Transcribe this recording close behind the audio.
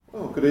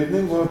Good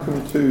evening,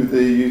 welcome to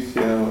the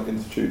UCL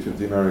Institute of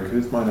the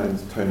Americas. My name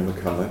is Tony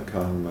McCulloch.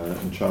 I'm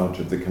in charge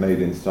of the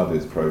Canadian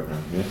Studies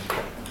programme here.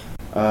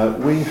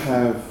 We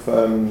have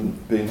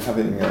been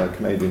having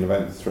Canadian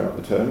events throughout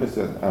the term. This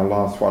is our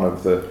last one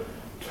of the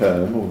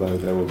term, although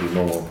there will be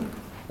more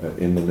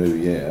in the new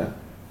year.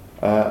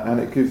 And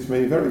it gives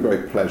me very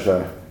great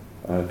pleasure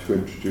to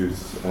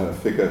introduce a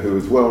figure who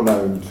is well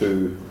known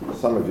to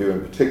some of you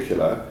in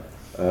particular,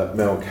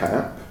 Mel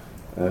Cappe.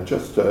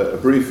 Just a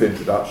brief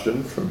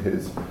introduction from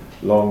his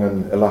long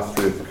and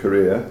illustrious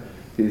career.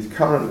 He's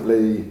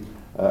currently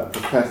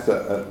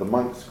professor at the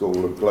Munk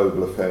School of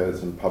Global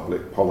Affairs and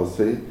Public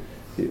Policy,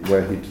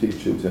 where he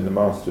teaches in the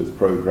master's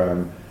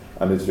programme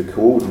and is the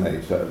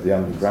coordinator of the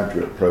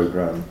undergraduate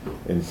programme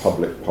in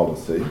public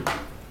policy.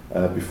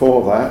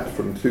 Before that,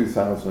 from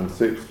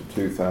 2006 to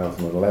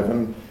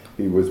 2011,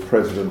 he was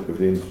president of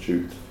the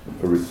Institute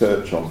for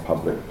Research on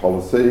Public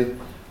Policy,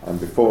 and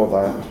before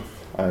that,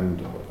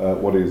 and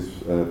what is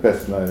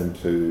best known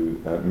to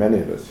many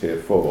of us here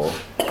for,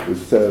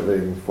 was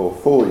serving for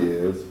 4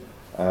 years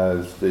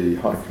as the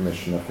High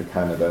Commissioner for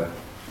Canada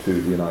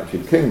to the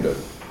United Kingdom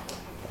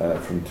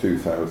from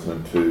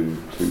 2002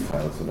 to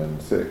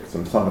 2006.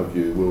 And some of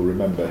you will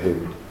remember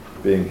him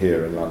being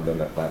here in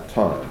London at that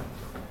time.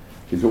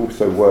 He's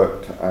also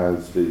worked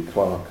as the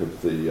clerk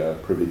of the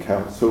Privy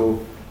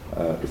Council,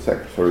 the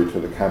Secretary to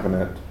the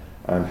Cabinet,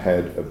 and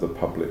head of the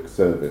Public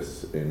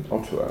Service in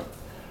Ottawa.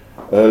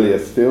 Earlier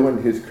still in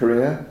his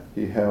career,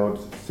 he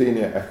held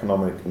senior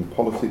economic and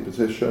policy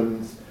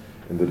positions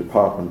in the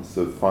departments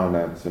of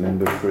finance and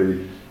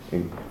industry.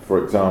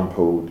 For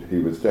example, he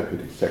was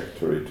Deputy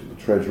Secretary to the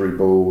Treasury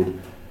Board,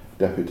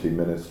 Deputy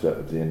Minister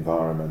of the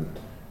Environment,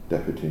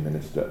 Deputy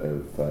Minister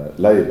of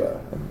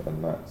Labour,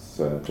 and that's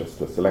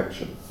just a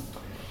selection.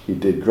 He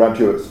did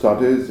graduate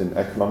studies in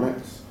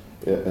economics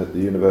at the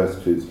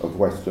Universities of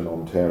Western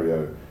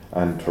Ontario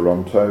and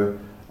Toronto,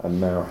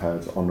 and now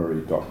has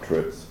honorary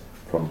doctorates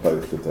from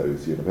both of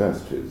those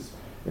universities.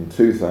 In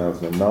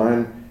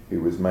 2009, he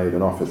was made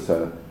an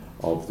officer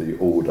of the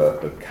Order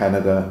of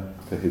Canada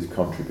for his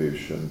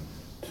contribution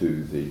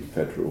to the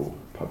federal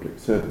public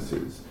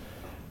services.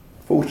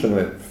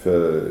 Fortunate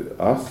for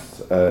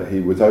us, he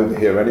was over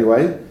here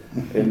anyway,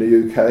 in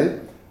the UK,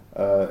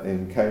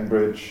 in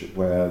Cambridge,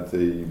 where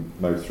the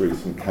most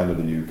recent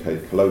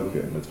Canada-UK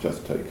colloquium has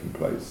just taken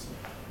place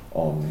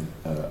on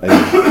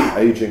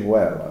Aging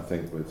Well, I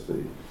think was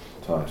the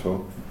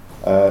title.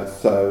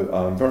 So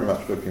I'm very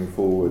much looking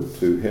forward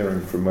to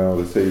hearing from Mel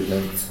this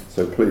evening,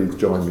 so please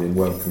join me in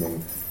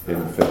welcoming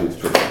him for his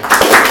talk.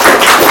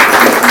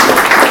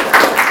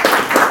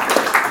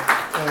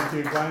 Thank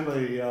you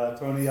kindly,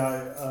 Tony.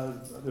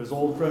 There's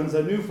old friends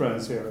and new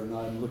friends here, and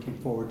I'm looking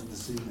forward to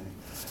this evening.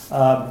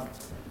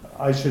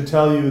 I should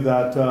tell you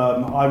that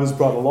I was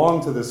brought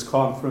along to this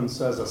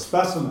conference as a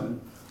specimen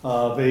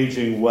of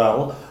aging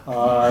well,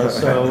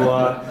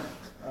 so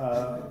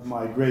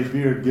my grey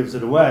beard gives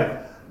it away.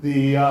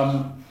 The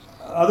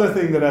other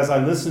thing that, as I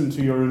listened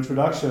to your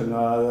introduction,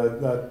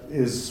 that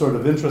is sort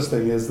of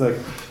interesting is that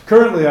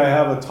currently I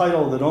have a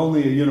title that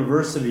only a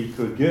university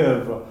could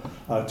give,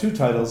 two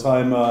titles.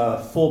 I'm a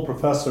full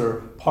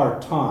professor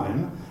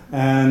part-time,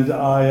 and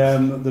I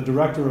am the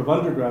director of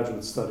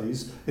undergraduate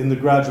studies in the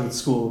Graduate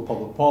School of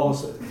Public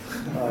Policy.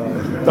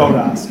 Don't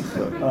ask.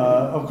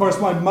 Of course,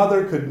 my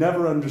mother could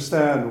never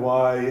understand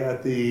why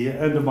at the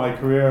end of my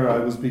career I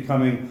was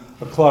becoming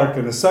a clerk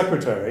and a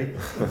secretary.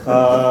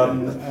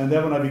 And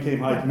then when I became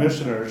High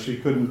Commissioner, she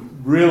couldn't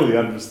really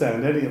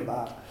understand any of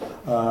that.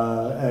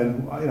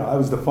 And I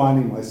was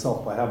defining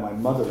myself by how my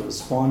mother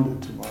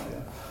responded to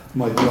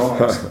my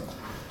jobs.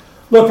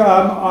 Look,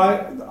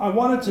 I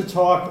wanted to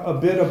talk a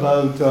bit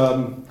about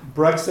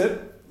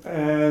Brexit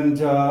and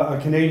a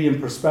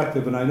Canadian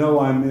perspective, and I know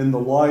I'm in the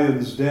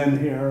lion's den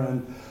here,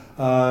 and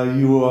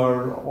you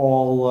are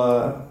all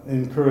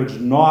encouraged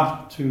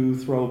not to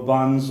throw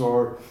buns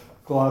or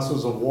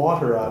glasses of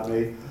water at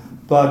me,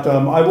 but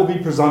I will be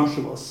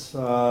presumptuous,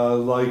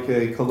 like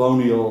a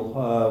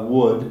colonial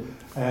would,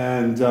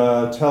 and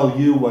tell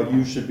you what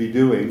you should be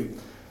doing.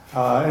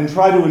 And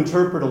try to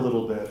interpret a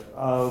little bit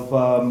of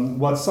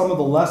what some of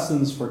the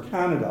lessons for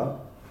Canada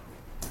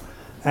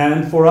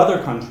and for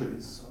other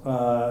countries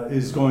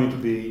is going to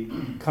be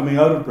coming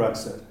out of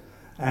Brexit,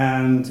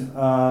 and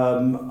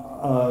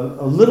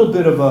a little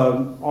bit of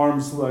an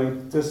arm's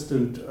length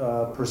distant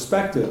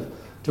perspective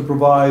to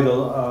provide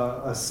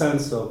a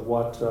sense of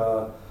what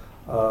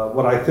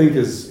I think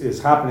is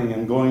happening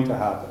and going to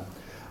happen.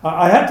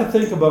 I had to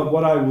think about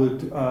what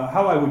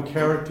how I would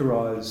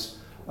characterize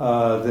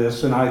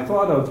this, and I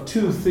thought of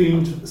two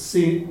theme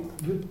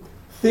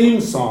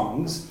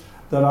songs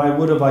that I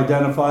would have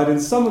identified,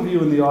 and some of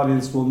you in the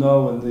audience will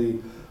know, and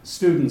the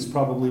students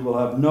probably will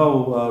have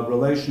no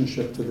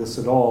relationship to this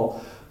at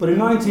all. But in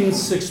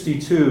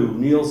 1962,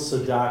 Neil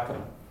Sedaka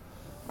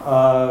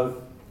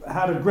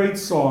had a great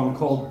song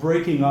called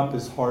 "Breaking Up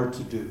is Hard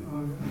to Do."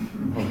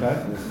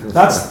 Okay?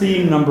 That's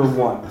theme number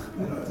one.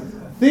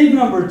 Theme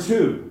number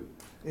two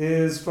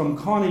is from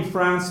Connie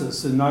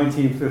Francis in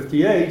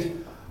 1958,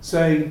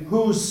 saying,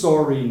 "Who's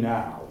sorry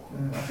now?"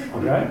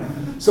 Okay?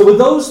 So with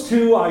those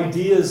two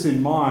ideas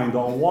in mind,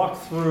 I'll walk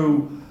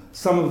through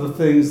some of the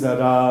things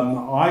that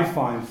I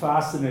find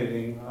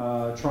fascinating,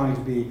 trying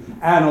to be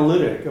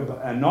analytic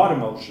and not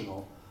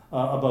emotional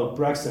about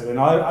Brexit. And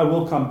I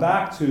will come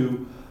back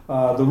to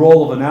the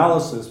role of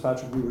analysis.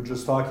 Patrick, we were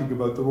just talking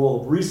about the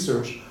role of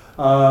research,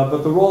 but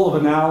the role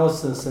of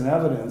analysis and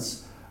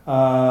evidence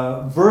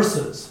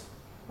versus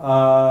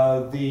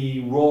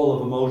the role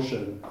of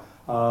emotion,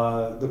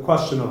 the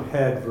question of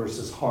head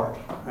versus heart.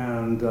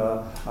 And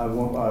I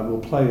will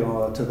play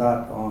to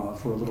that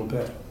for a little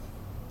bit.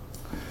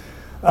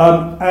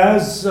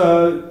 As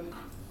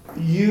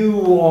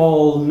you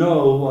all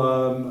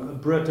know,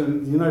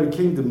 Britain, the United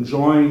Kingdom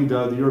joined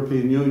the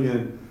European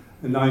Union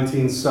in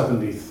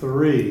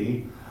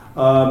 1973.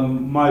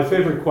 My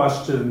favorite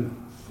question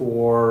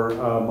for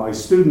my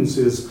students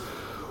is,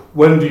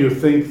 when do you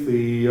think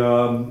the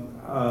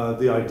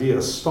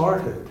idea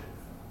started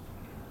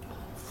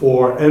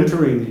for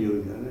entering the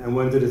Union, and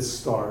when did it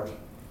start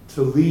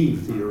to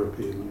leave the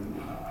European Union?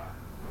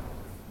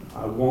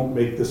 I won't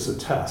make this a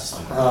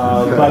test.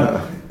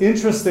 But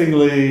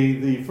interestingly,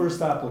 the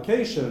first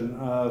application,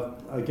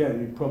 again,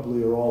 you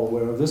probably are all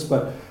aware of this,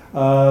 but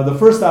the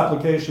first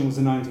application was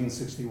in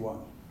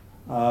 1961.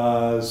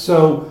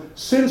 So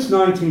since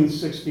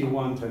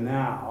 1961 to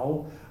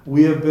now,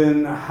 we have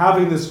been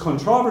having this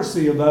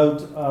controversy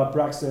about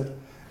Brexit,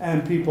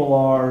 and people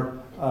are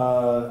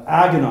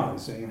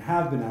agonizing and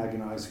have been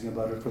agonizing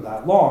about it for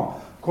that long.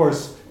 Of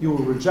course, you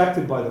were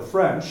rejected by the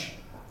French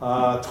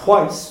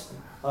twice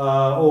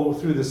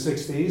through the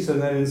 60s, and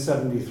then in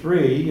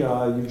 73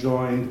 you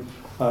joined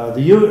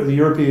the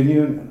European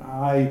Union.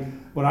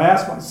 When I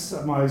ask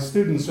my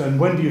students, and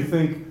when do you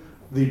think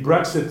the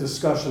Brexit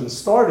discussion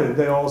started,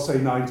 they all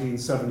say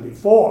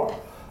 1974.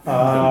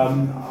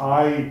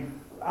 I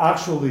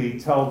actually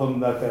tell them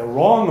that they're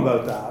wrong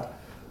about that.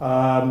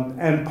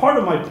 And part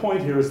of my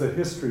point here is that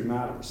history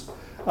matters.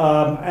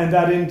 And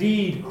that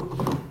indeed,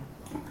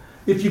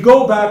 if you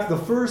go back, the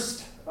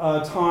first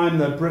time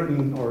that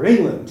Britain or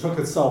England took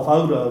itself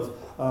out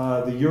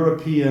of the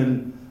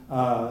European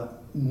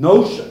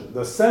notion,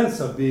 the sense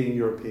of being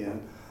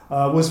European,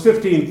 was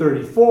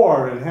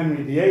 1534, and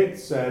Henry VIII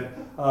said,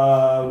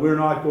 we're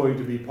not going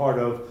to be part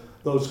of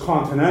those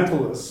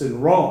continentalists in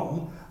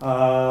Rome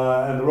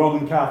and the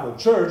Roman Catholic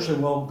Church,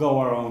 and we'll go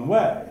our own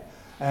way.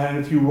 And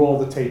if you roll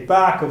the tape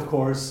back, of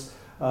course,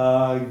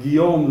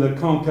 Guillaume le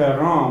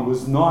Conquérant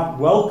was not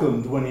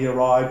welcomed when he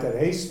arrived at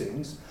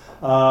Hastings,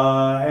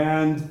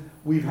 and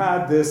we've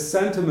had this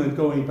sentiment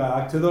going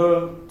back to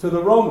the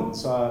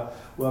Romans.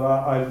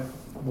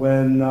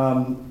 When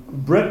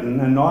Britain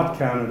and not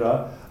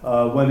Canada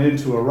went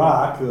into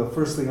Iraq, the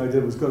first thing I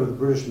did was go to the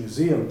British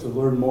Museum to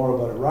learn more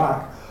about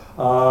Iraq,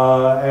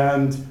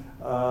 and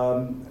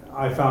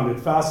I found it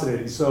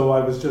fascinating. So I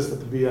was just at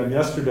the BM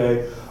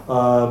yesterday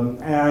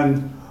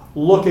and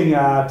looking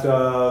at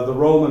the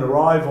Roman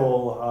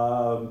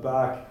arrival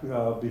back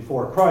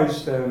before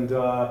Christ, and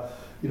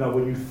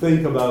when you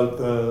think about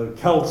the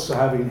Celts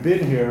having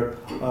been here,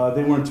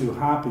 they weren't too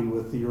happy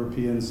with the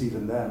Europeans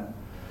even then.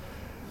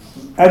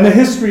 And the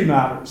history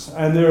matters,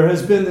 and there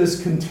has been this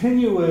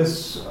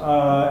continuous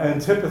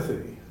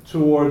antipathy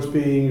towards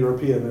being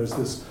European. There's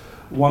this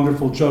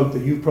wonderful joke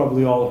that you've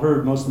probably all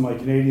heard, most of my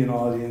Canadian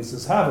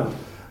audiences haven't,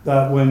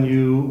 that when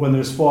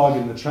there's fog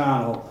in the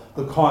channel,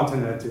 the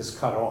continent is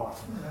cut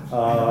off.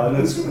 And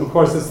of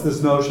course, it's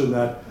this notion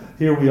that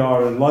here we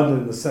are in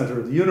London, the center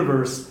of the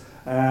universe,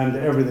 and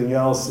everything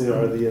else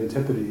are the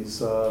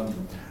antipodes.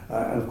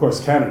 And of course,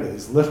 Canada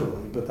is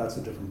literally, but that's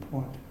a different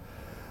point.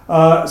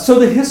 So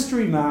the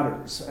history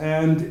matters,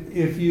 and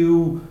if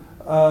you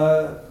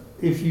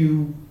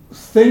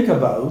think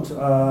about,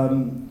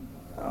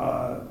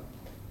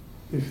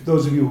 if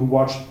those of you who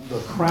watched The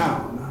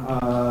Crown,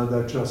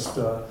 that just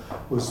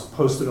was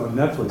posted on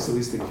Netflix, at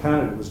least in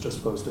Canada, was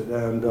just posted,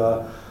 and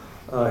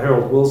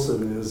Harold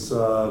Wilson is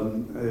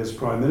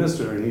Prime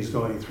Minister, and he's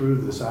going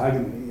through this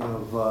agony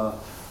of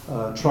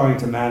trying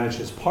to manage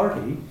his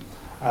party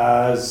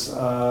as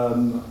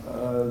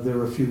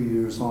they're a few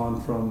years on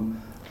from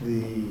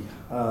the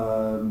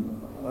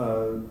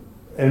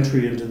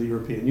entry into the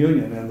European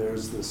Union, and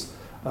there's this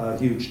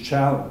huge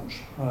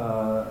challenge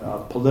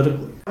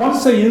politically. I want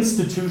to say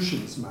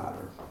institutions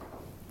matter.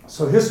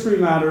 So history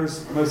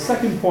matters. My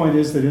second point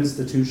is that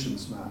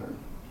institutions matter.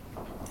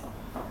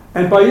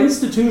 And by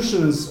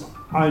institutions,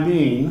 I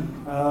mean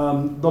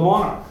the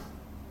monarch.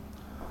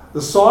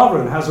 The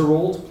sovereign has a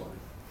role to play.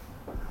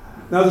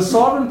 Now, the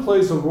sovereign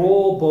plays a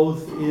role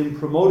both in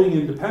promoting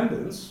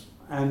independence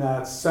and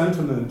that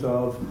sentiment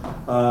of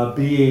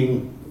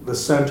being the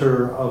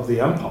center of the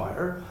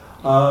empire,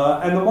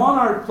 and the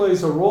monarch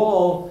plays a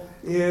role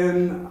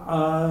in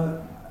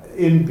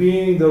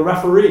being the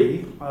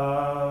referee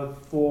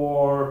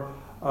for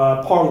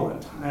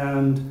Parliament.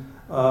 And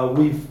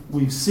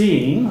we've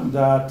seen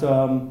that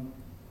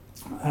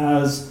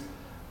as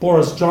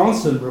Boris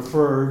Johnson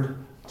referred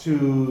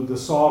to the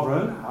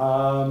sovereign,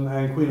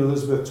 and Queen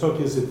Elizabeth took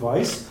his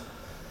advice,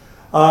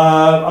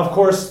 Of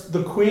course,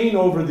 the Queen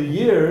over the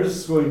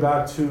years, going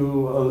back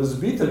to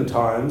Elizabethan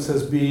times,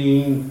 has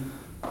been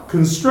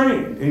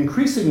constrained,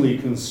 increasingly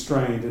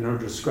constrained in her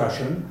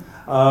discretion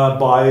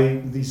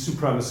by the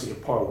supremacy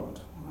of Parliament.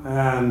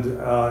 And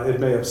it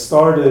may have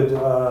started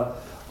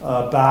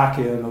back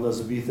in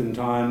Elizabethan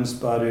times,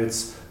 but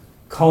it's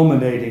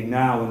culminating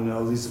now in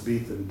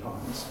Elizabethan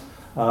times.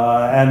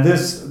 And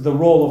the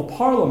role of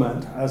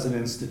Parliament as an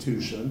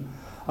institution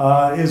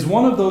is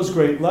one of those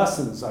great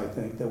lessons, I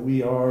think, that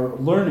we are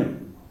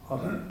learning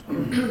about.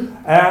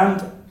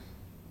 And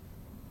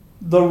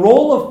the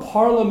role of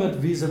Parliament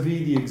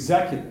vis-a-vis the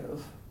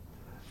executive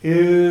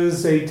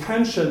is a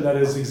tension that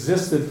has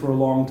existed for a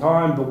long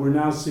time, but we're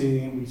now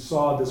seeing, we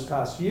saw this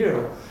past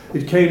year,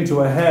 it came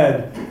to a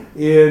head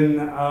in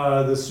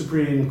the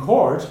Supreme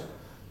Court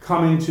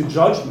coming to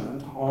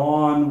judgment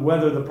on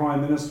whether the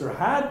Prime Minister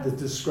had the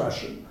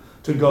discretion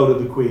to go to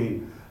the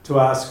Queen to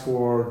ask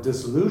for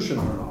dissolution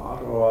or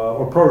not,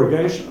 or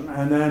prorogation.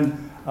 And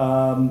then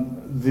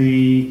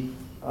the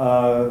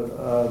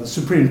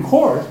Supreme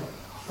Court,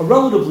 a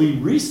relatively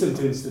recent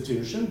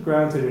institution,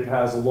 granted it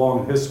has a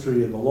long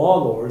history in the law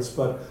lords,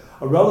 but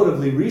a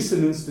relatively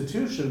recent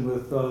institution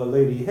with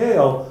Lady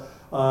Hale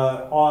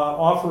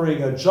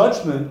offering a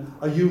judgment,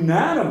 a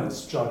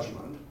unanimous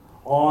judgment,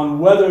 on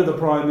whether the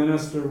Prime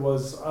Minister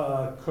was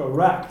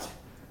correct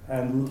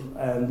and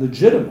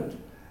legitimate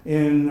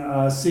in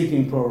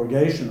seeking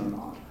prorogation or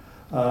not.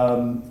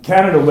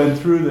 Canada went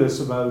through this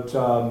about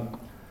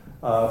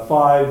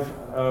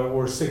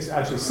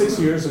 6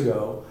 years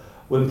ago,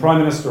 when Prime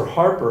Minister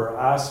Harper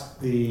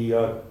asked the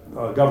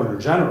Governor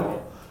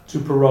General to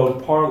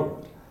prorogue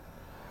Parliament.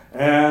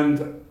 And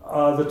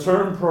the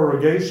term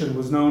prorogation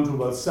was known to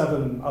about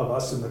 7 of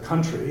us in the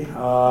country.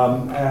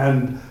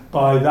 And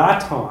by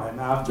that time,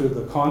 after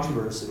the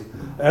controversy,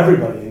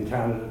 everybody in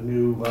Canada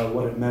knew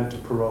what it meant to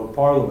prorogue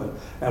Parliament.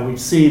 And we've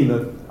seen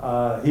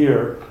that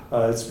here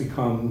it's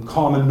become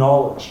common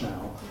knowledge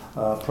now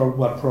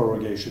what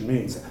prorogation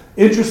means.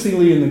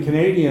 Interestingly, in the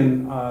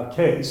Canadian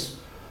case,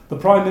 the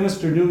Prime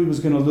Minister knew he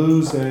was going to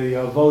lose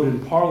a vote in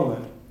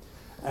Parliament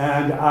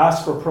and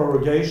asked for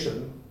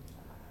prorogation.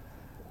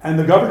 And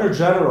the Governor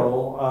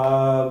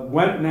General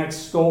went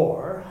next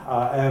door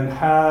and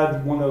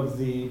had one of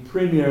the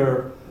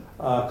premier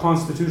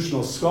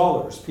constitutional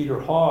scholars, Peter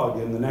Hogg,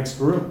 in the next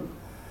room,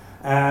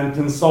 and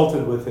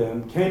consulted with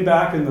him, came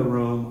back in the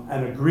room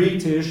and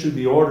agreed to issue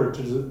the order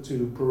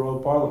to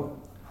prorogue Parliament.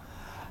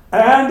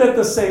 And at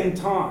the same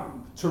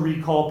time, to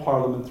recall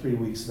Parliament 3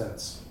 weeks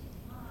thence.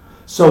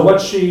 So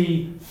what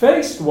she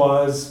faced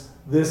was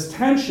this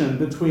tension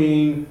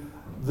between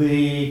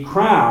the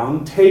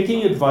Crown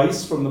taking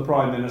advice from the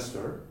Prime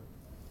Minister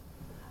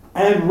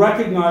and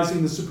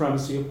recognizing the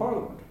supremacy of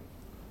Parliament.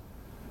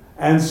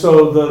 And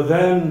so the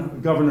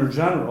then Governor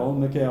General,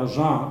 Michael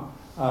Jean,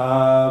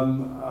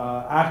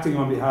 acting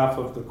on behalf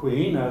of the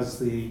Queen as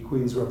the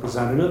Queen's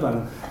representative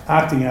and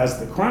acting as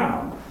the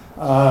Crown,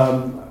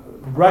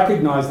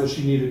 recognized that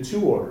she needed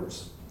 2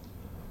 orders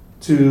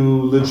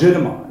to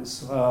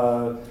legitimize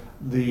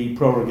the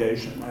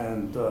prorogation,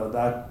 and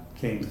that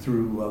came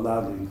through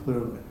loudly and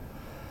clearly.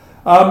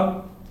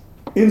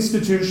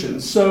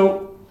 Institutions.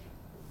 So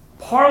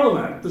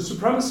Parliament, the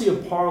supremacy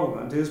of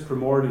Parliament is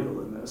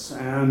primordial in this,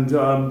 and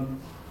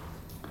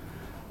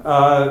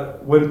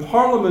when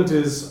Parliament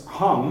is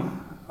hung,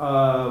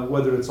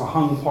 whether it's a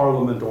hung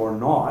Parliament or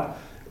not,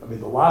 I mean,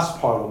 the last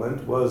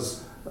Parliament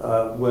was,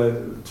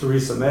 when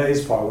Theresa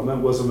May's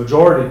Parliament was a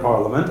majority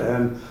Parliament,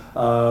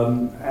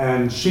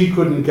 and she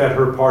couldn't get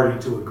her party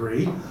to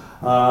agree.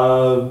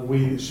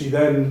 She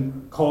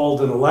then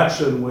called an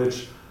election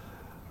which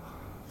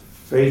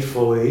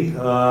faithfully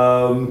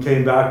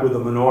came back with a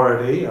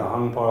minority, a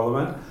hung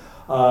Parliament,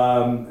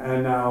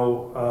 and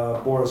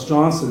now Boris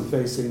Johnson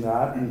facing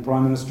that, and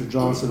Prime Minister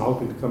Johnson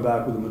hoping to come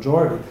back with a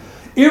majority.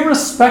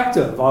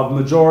 Irrespective of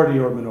majority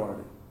or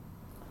minority,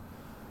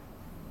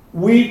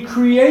 we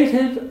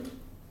created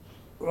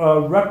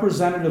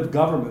representative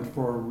government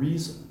for a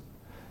reason.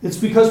 It's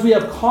because we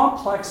have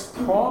complex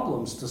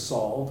problems to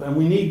solve and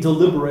we need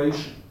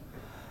deliberation.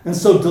 And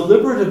so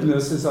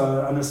deliberativeness is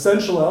an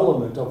essential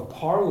element of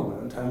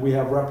Parliament, and we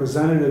have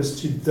representatives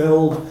to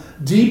delve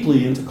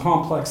deeply into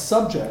complex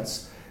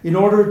subjects in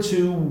order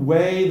to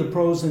weigh the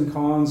pros and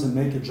cons and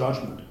make a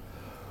judgment.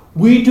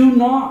 We do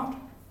not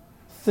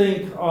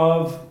think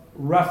of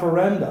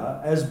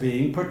referenda as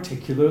being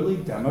particularly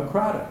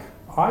democratic.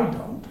 I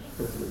don't,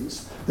 at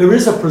least. There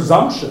is a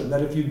presumption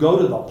that if you go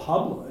to the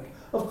public,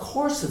 of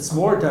course it's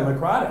more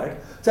democratic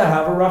to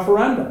have a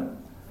referendum.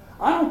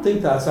 I don't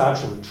think that's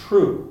actually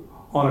true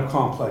on a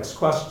complex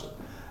question.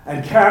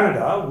 And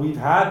Canada, we've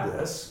had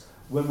this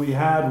when we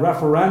had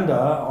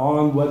referenda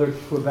on whether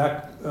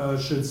Quebec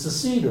should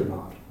secede or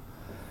not.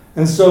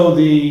 And so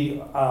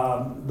the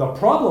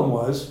problem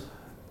was,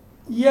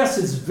 yes,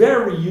 it's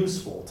very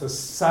useful to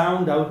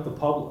sound out the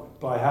public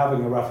by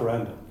having a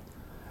referendum.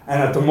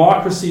 And a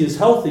democracy is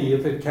healthy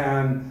if it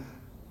can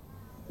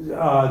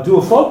do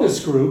a focus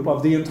group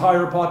of the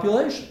entire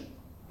population.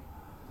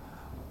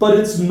 But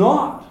it's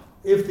not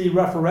if the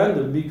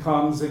referendum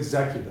becomes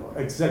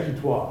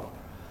executoire?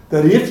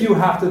 That if you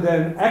have to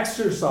then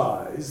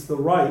exercise the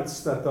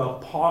rights that the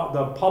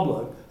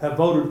public have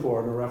voted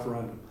for in a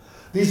referendum.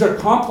 These are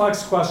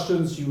complex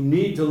questions, you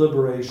need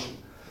deliberation.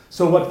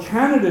 So what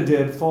Canada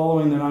did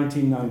following the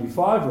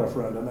 1995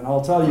 referendum, and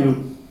I'll tell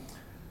you,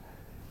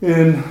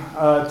 in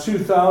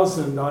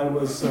 2000 I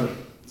was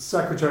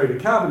Secretary to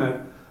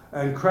Cabinet,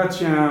 and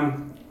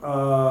Chrétien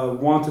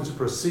wanted to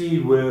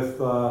proceed with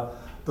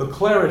the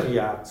Clarity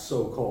Act,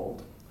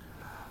 so-called.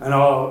 And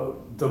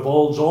I'll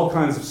divulge all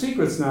kinds of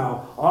secrets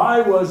now.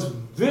 I was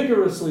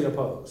vigorously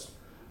opposed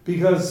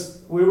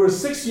because we were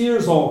 6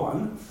 years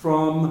on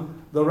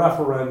from the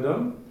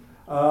referendum.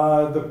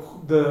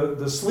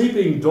 The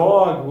sleeping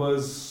dog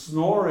was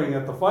snoring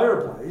at the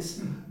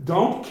fireplace.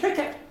 Don't kick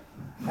it.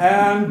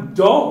 And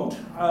don't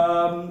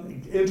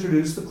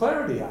introduce the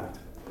Clarity Act.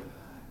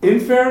 In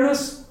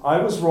fairness, I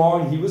was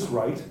wrong, he was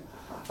right.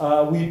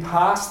 We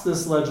passed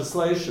this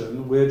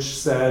legislation which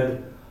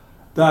said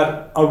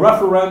that a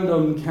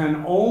referendum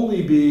can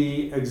only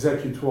be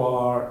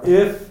executoire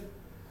if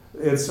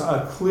it's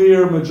a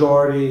clear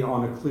majority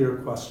on a clear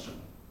question.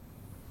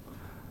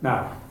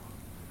 Now,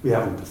 we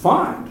haven't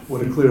defined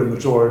what a clear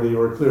majority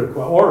or a clear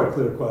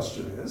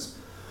question is,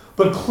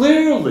 but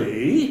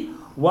clearly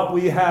what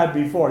we had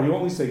before, you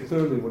only say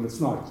clearly when it's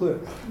not clear.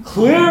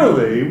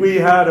 Clearly, we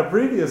had a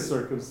previous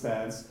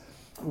circumstance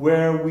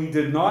where we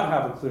did not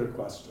have a clear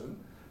question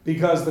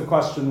because the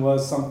question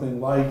was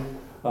something like,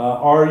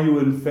 are you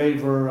in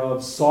favor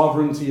of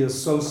sovereignty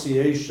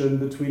association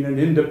between an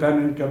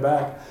independent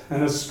Quebec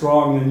and a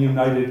strong and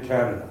united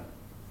Canada?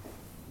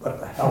 What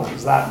the hell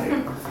does that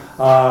mean?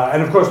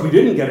 And of course, we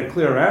didn't get a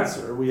clear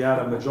answer. We had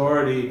a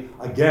majority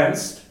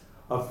against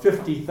of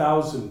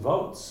 50,000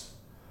 votes.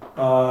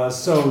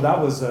 So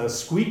that was a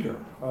squeaker.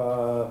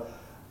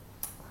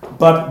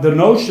 But the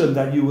notion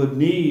that you would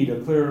need a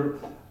clear,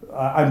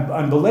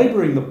 I'm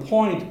belaboring the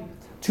point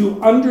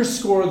to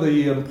underscore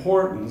the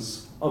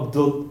importance of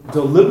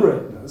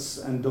deliberateness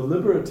and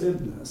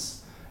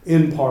deliberativeness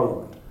in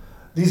Parliament.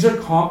 These are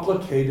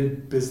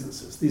complicated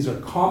businesses. These are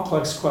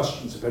complex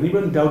questions. If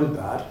anyone doubted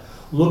that,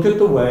 look at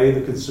the way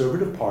the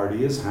Conservative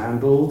Party has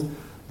handled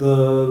the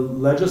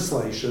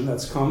legislation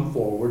that's come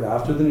forward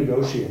after the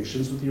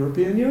negotiations with the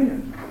European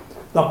Union.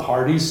 The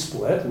parties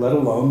split, let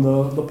alone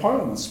the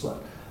Parliament split.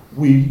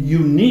 You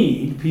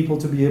need people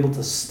to be able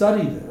to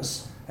study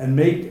this and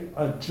make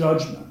a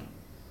judgment.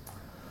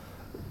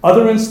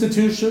 Other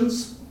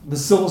institutions, the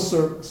civil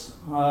service.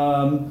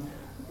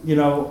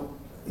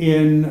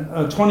 In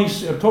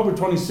October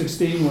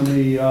 2016, when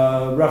the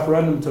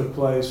referendum took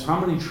place, how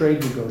many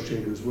trade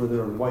negotiators were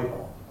there in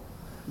Whitehall?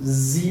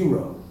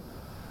 0.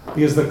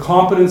 Because the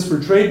competence for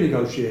trade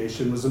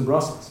negotiation was in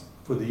Brussels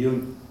for the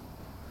Union.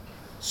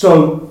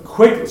 So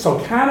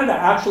Canada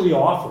actually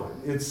offered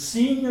its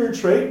senior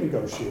trade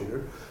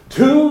negotiator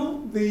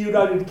to the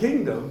United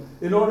Kingdom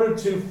in order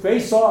to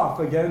face off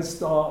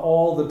against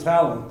all the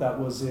talent that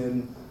was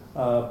in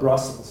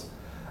Brussels.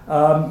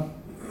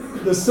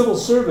 The civil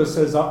service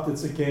has upped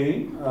its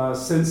game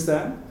since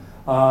then,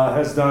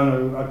 has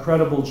done a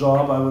credible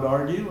job, I would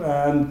argue,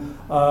 and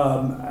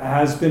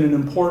has been an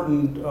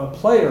important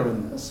player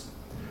in this.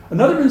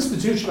 Another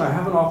institution I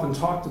haven't often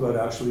talked about,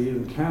 actually,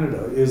 in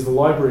Canada is the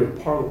Library of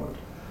Parliament.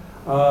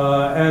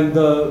 And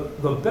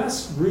the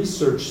best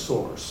research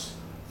source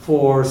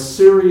for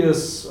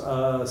serious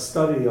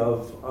study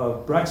of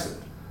Brexit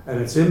and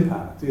its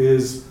impact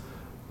is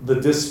the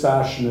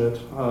dispassionate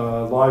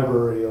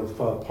Library of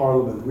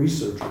Parliament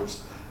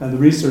researchers. And the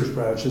research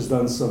branch has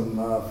done some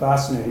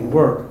fascinating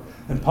work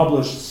and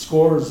published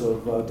scores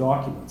of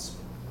documents.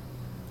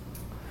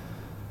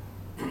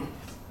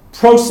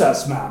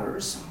 Process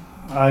matters.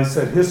 I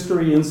said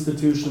history,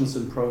 institutions,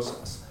 and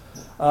process.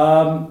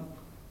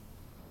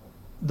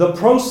 The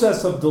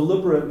process of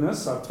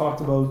deliberateness, I've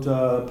talked about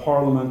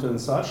Parliament and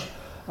such.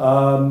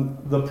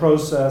 The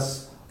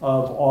process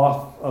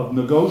of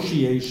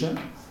negotiation.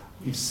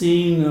 You've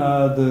seen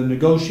the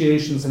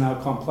negotiations and how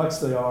complex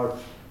they are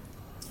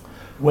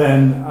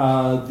when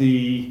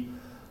the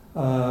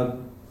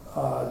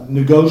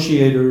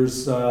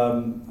negotiators,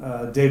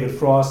 David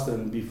Frost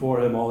and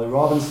before him Ollie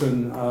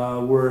Robinson,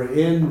 were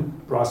in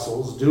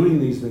Brussels doing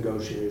these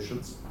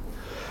negotiations.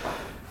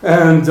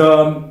 And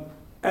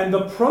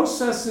the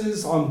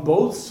processes on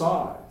both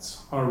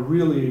sides are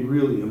really,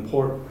 really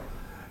important.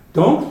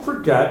 Don't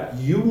forget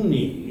you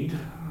need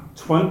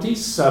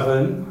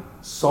 27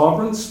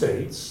 sovereign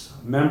states,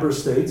 member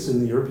states in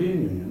the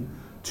European Union,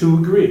 to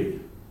agree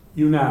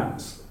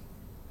unanimously.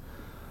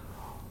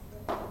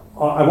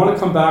 I want to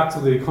come back to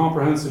the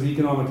Comprehensive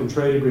Economic and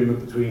Trade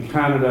Agreement between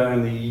Canada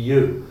and the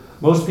EU.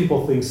 Most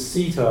people think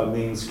CETA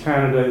means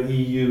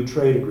Canada-EU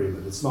trade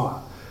agreement. It's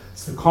not.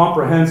 It's the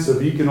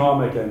Comprehensive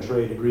Economic and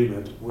Trade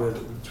Agreement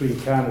between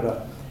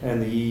Canada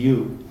and the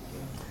EU.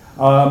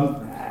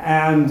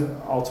 And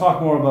I'll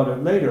talk more about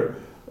it later.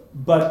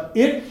 But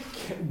it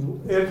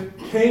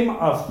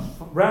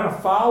ran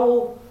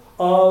afoul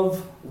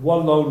of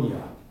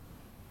Wallonia.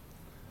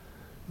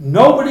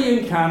 Nobody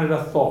in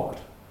Canada thought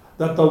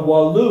that the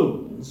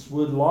Walloons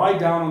would lie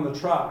down on the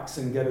tracks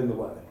and get in the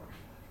way.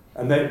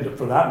 And they,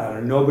 for that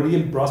matter, nobody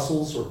in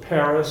Brussels or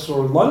Paris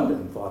or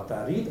London thought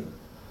that either.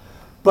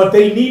 But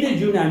they needed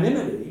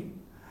unanimity,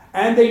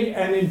 and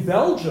in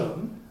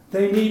Belgium,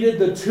 they needed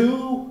the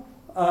two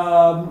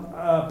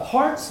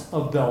parts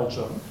of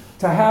Belgium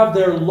to have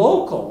their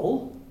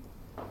local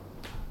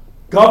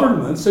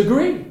governments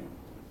agree.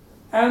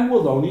 And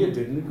Wallonia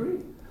didn't agree.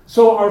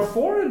 So our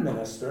foreign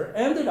minister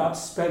ended up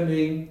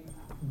spending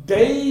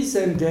days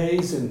and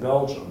days in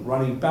Belgium,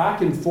 running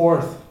back and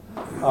forth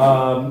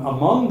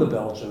among the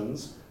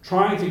Belgians,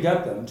 trying to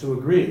get them to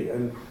agree.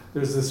 And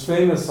there's this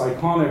famous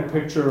iconic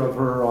picture of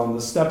her on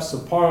the steps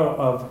of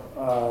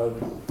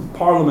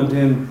Parliament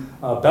in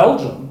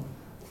Belgium.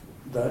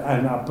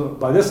 And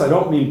by this I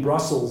don't mean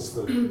Brussels,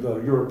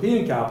 the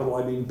European capital,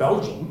 I mean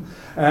Belgium.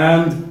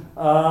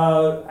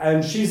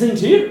 And she's in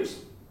tears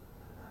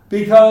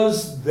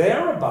because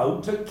they're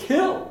about to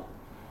kill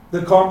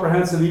the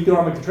comprehensive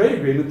economic and trade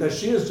agreement that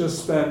she has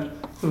just spent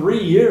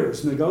 3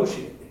 years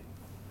negotiating.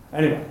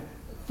 Anyway,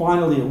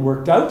 finally it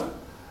worked out.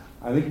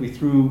 I think we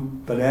threw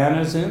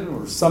bananas in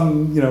or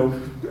some,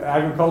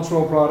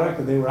 agricultural product,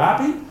 and they were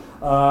happy,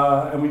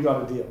 and we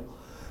got a deal.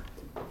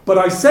 But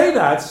I say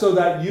that so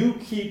that you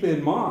keep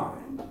in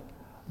mind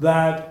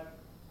that,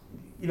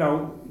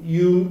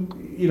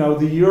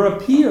 the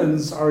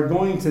Europeans are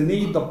going to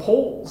need the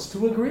Poles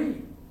to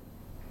agree.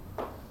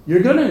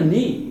 You're going to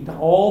need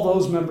all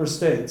those member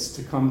states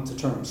to come to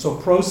terms. So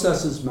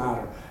processes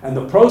matter. And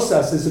the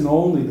process isn't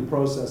only the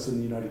process in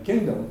the United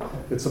Kingdom,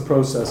 it's a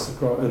process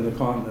in the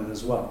continent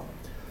as well.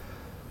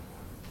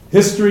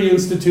 History,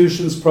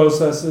 institutions,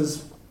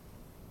 processes,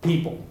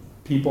 people.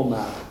 People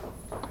matter.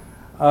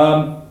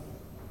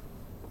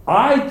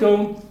 I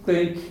don't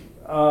think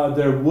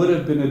there would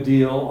have been a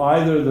deal,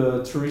 either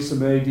the Theresa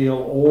May deal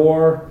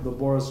or the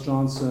Boris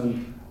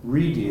Johnson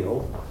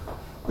re-deal,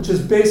 which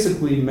is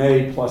basically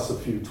May plus a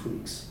few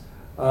tweaks,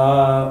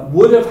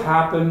 would have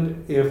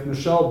happened if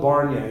Michel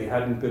Barnier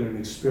hadn't been an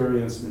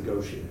experienced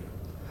negotiator.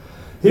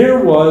 Here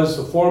was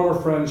a former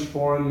French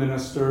foreign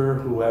minister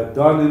who had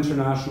done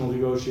international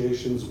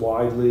negotiations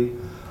widely,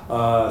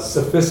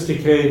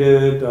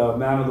 sophisticated,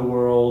 man of the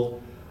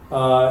world.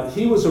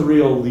 He was a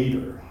real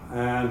leader,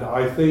 and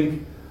I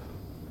think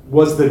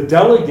was the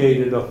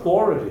delegated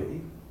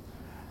authority.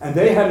 And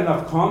they had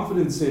enough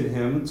confidence in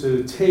him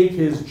to take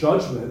his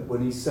judgment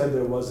when he said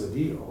there was a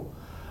deal.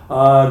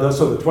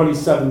 So the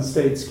 27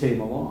 states came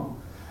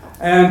along.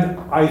 And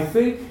I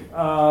think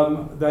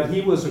that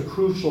he was a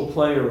crucial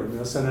player in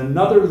this, and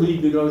another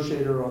lead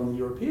negotiator on the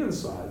European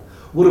side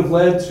would have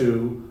led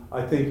to,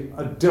 I think,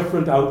 a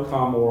different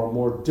outcome or a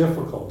more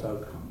difficult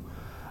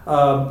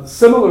outcome.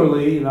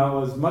 Similarly,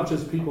 as much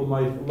as people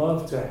might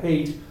love to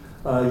hate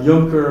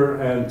Juncker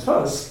and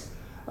Tusk,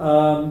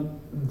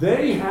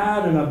 they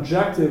had an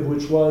objective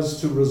which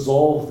was to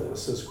resolve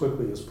this as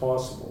quickly as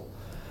possible.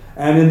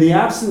 And in the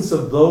absence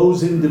of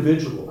those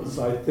individuals,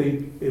 I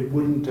think it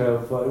would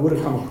have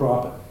come a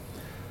cropper.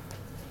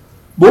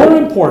 More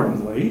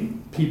importantly,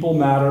 people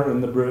matter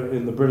in the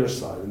British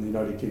side, in the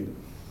United Kingdom.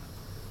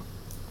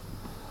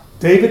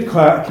 David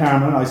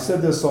Cameron, I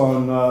said this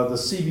on the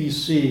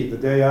CBC the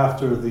day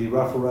after the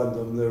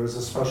referendum, there is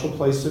a special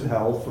place in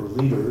hell for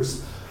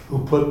leaders who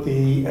put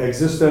the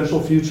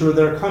existential future of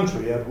their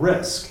country at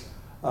risk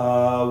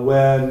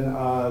when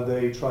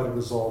they try to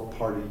resolve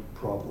party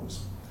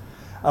problems.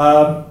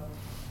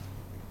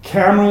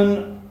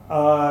 Cameron,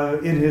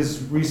 in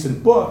his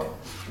recent book,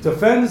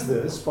 defends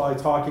this by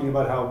talking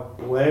about how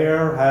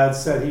Blair had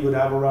said he would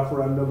have a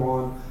referendum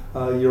on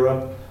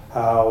Europe,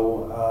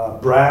 how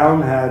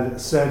Brown had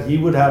said he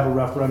would have a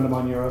referendum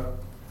on Europe.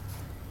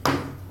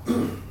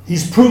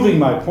 He's proving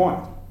my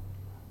point.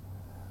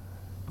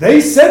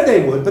 They said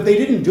they would, but they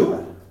didn't do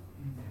it.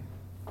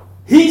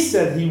 He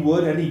said he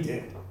would, and he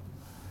did.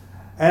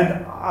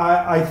 And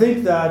I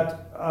think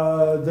that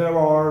there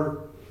are,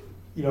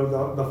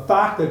 the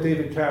fact that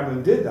David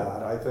Cameron did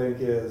that, I think,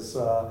 is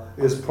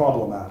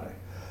problematic.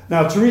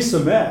 Now, Theresa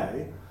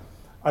May,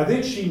 I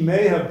think she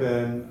may have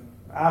been,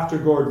 after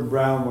Gordon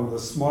Brown, one of the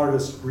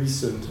smartest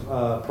recent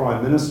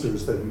prime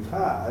ministers that we've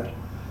had.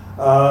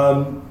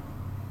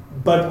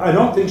 But I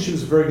don't think she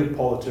was a very good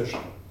politician.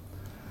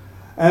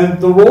 And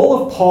the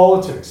role of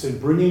politics in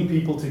bringing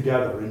people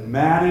together, in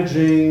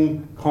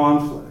managing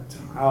conflict,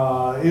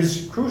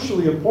 is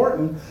crucially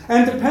important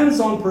and depends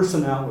on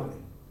personality.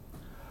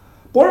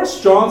 Boris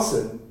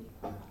Johnson,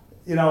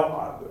 there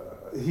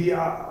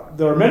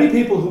are many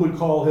people who would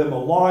call him a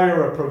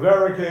liar, a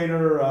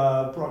prevaricator,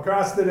 a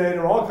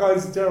procrastinator, all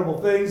kinds of terrible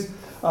things,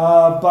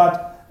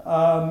 but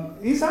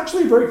he's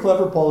actually a very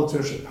clever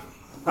politician.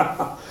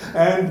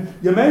 And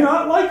you may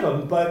not like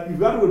him, but you've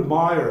got to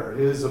admire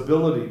his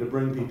ability to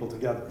bring people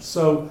together.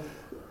 So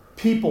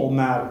people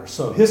matter.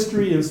 So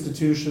history,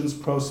 institutions,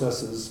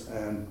 processes,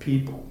 and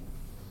people.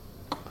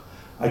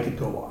 I could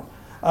go on.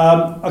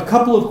 A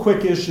couple of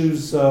quick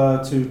issues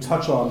to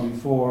touch on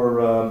before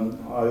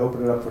I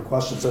open it up for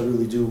questions. I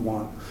really do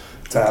want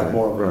to have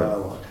more of a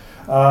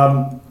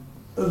dialogue.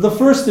 The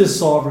first is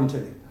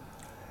sovereignty.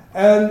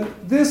 And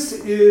this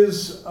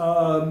is,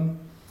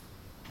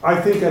 I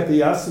think, at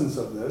the essence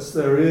of this.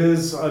 There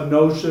is a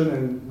notion,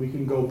 and we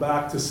can go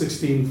back to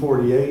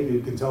 1648.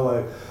 You can tell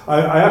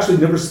I actually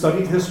never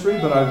studied history,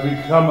 but I've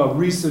become a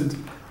recent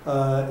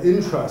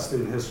interest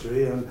in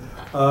history. And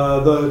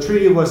the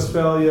Treaty of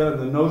Westphalia and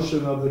the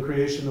notion of the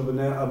creation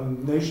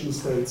of nation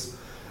states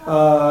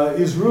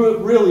is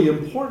really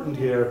important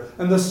here.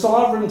 And the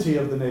sovereignty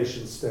of the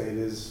nation state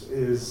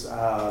is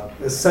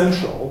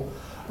essential.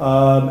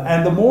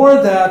 And the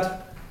more that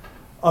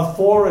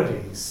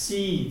authority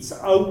cedes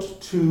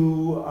out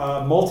to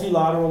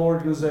multilateral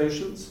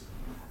organizations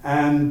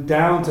and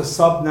down to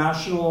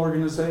subnational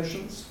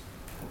organizations,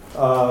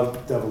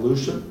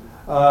 devolution,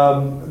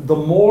 the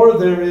more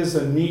there is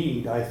a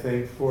need, I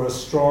think, for a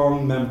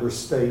strong member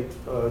state,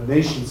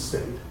 nation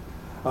state,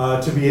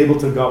 to be able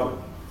to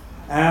govern.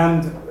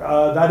 And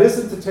that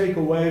isn't to take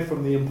away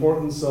from the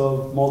importance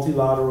of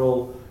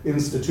multilateral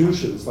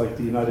institutions like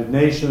the United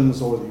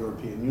Nations or the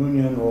European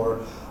Union or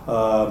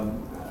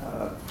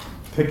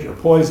pick your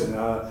poison.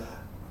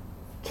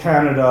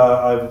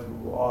 Canada,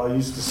 I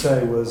used to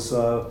say, was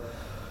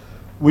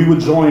we would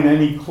join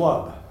any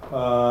club.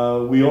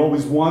 We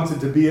always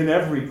wanted to be in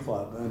every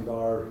club, and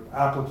our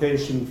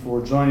application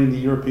for joining the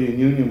European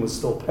Union was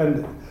still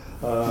pending.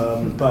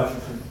 But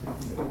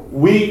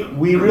we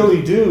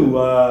really do,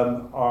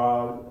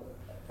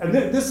 and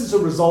this is a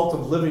result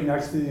of living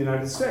next to the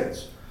United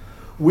States.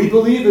 We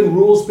believe in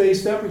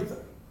rules-based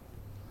everything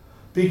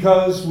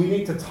because we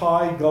need to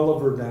tie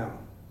Gulliver down.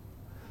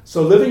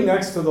 So living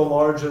next to the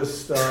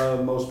largest,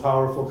 most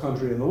powerful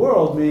country in the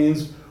world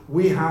means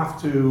we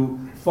have to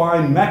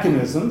find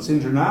mechanisms,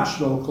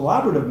 international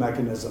collaborative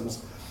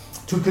mechanisms,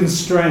 to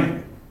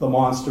constrain the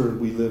monster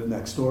we live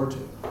next door to.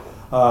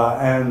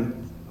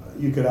 And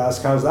you could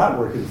ask, how's that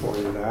working for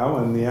you now?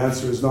 And the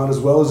answer is not as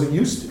well as it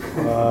used to,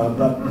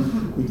 but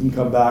we can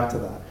come back to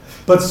that.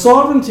 But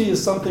sovereignty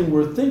is something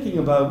we're thinking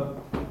about.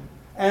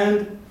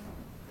 And,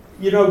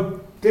 you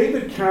know,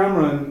 David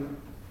Cameron,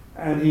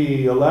 and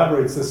he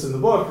elaborates this in the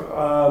book,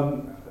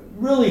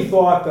 really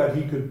thought that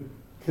he could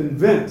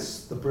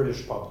convince the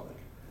British public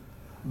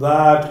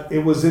that it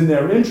was in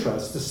their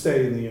interest to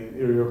stay in the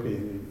European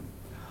Union.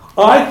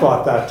 I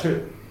thought that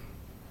too.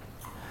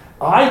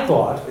 I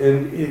thought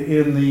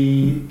in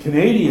the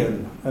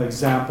Canadian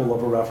example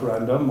of a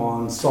referendum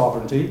on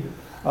sovereignty,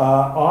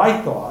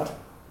 I thought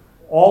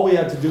all we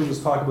had to do was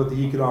talk about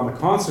the economic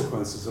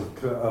consequences of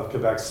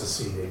Quebec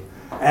seceding,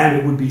 and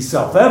it would be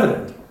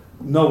self-evident.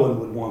 No one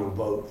would want to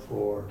vote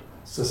for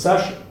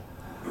secession.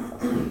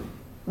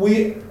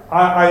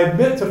 I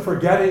admit to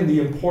forgetting the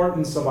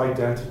importance of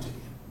identity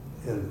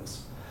in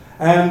this.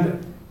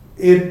 And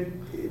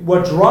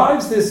what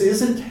drives this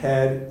isn't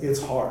head,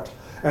 it's heart.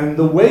 And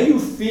the way you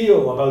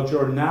feel about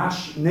your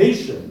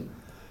nation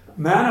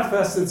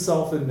manifests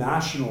itself in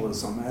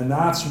nationalism, and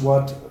that's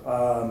what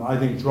I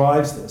think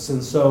drives this.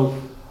 And so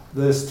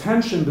this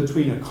tension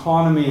between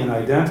economy and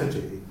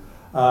identity,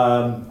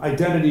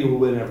 identity will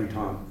win every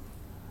time.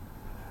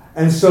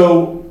 And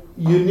so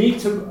you need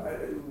to,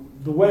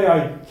 the way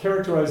I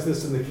characterize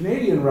this in the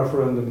Canadian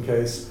referendum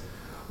case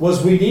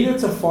was we needed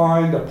to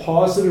find a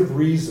positive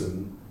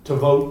reason to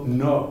vote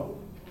no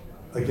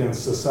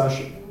against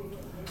secession.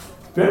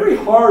 Very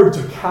hard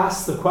to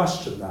cast the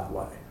question that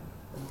way.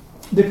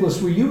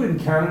 Nicholas, were you in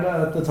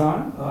Canada at the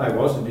time? I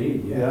was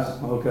indeed, yes.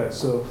 Yeah, okay,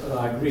 so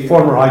I agree.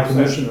 Former High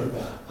Commissioner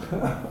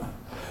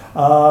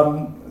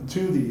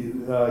to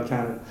the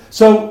Canada.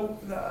 So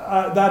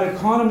that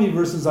economy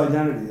versus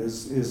identity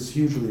is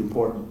hugely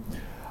important.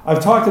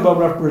 I've talked about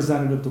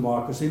representative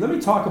democracy. Let me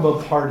talk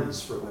about parties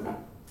for a minute.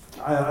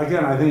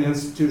 Again, I think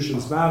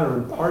institutions matter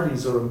and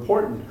parties are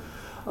important.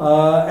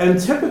 And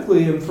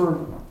typically, and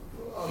for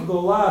the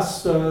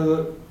last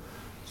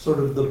sort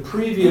of the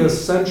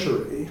previous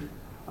century,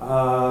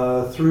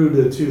 through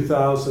to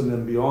 2000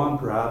 and beyond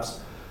perhaps,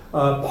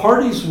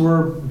 parties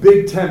were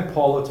big tent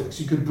politics.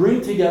 You could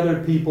bring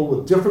together people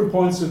with different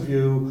points of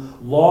view,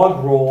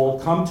 log roll,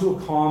 come to a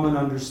common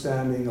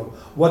understanding of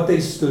what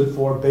they stood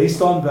for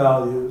based on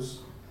values,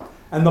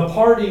 and the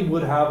party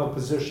would have a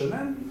position.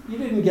 And you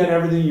didn't get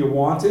everything you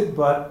wanted,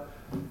 but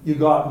you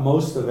got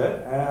most of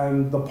it,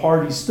 and the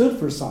party stood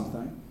for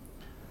something.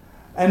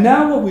 And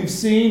now what we've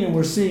seen, and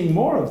we're seeing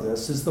more of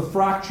this, is the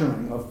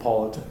fracturing of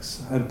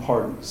politics and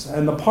parties.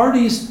 And the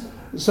parties,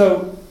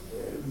 so,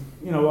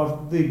 you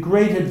know, the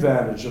great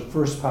advantage of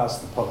first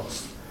past the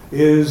post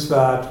is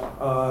that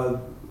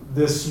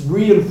this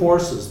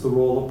reinforces the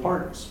role of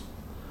parties.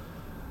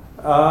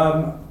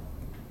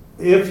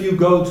 If you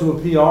go to a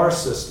PR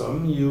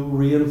system, you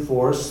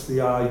reinforce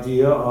the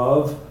idea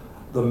of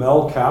the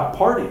Mel Cappe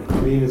party. I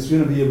mean, it's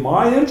going to be in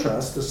my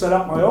interest to set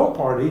up my own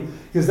party,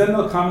 because then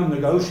they'll come and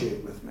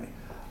negotiate with me.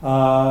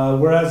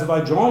 Whereas if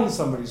I join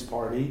somebody's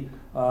party,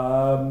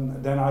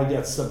 then I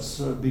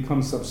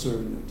become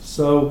subservient.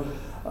 So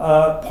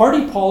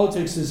party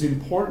politics is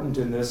important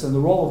in this, and the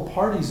role of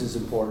parties is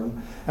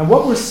important. And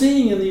what we're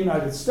seeing in the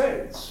United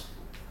States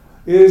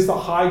is the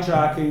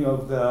hijacking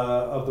of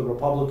the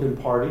Republican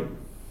Party.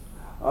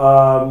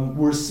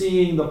 We're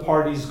seeing the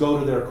parties go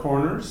to their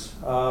corners,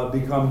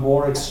 become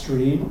more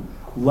extreme,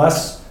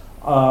 less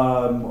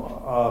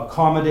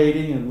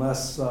accommodating and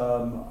less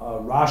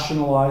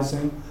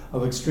rationalizing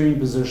of extreme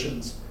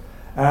positions.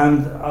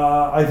 And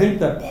I think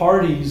that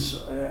parties,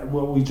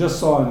 what we just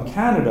saw in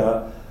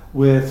Canada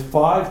with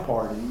 5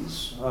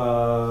 parties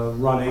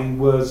running,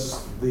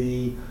 was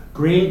the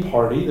Green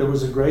Party. There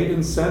was a great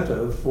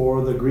incentive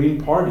for the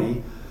Green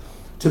Party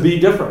to be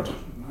different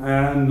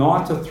and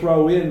not to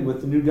throw in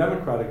with the New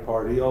Democratic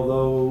Party,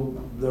 although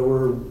there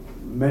were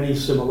many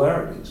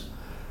similarities.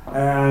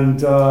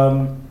 And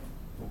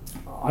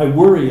I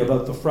worry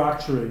about the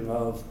fracturing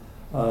of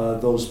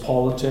those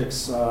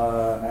politics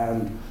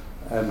and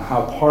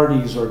how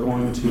parties are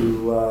going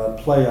to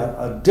play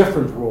a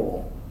different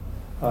role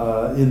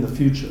in the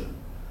future.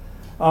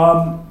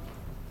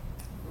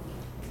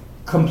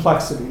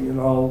 Complexity, and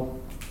I'll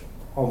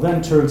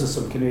then turn to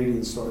some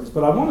Canadian stories.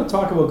 But I want to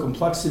talk about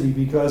complexity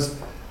because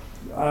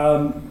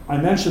I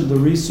mentioned the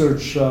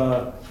research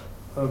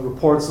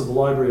reports of the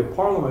Library of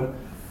Parliament.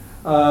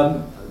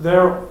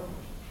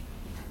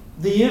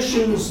 The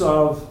issues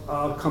of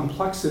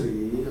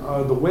complexity,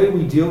 the way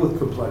we deal with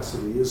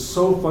complexity, is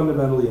so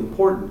fundamentally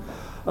important.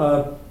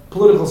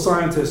 Political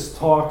scientists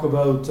talk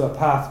about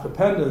path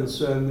dependence,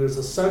 and there's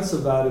a sense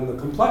of that in the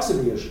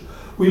complexity issue.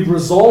 We've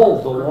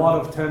resolved a lot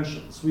of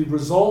tensions. We've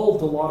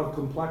resolved a lot of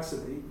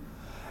complexity.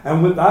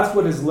 And that's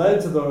what has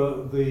led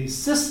to the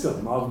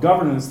system of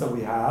governance that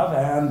we have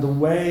and the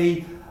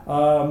way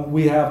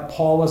we have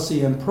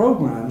policy and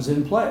programs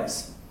in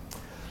place.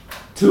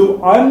 To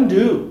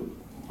undo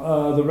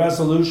the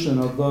resolution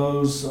of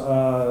those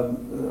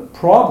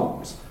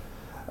problems,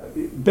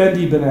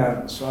 bendy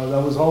bananas,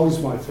 that was always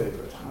my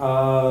favorite.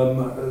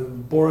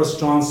 Boris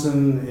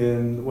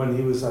Johnson, when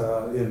he was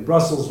in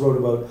Brussels, wrote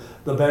about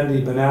the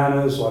bendy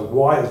bananas, like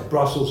why is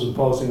Brussels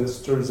imposing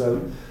this? Turns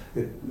out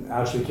it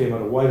actually came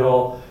out of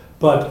Whitehall,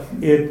 but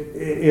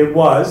it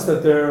was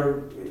that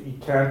you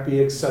can't be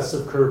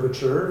excessive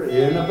curvature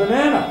in a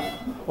banana,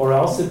 or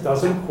else it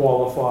doesn't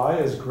qualify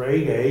as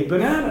grade A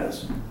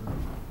bananas.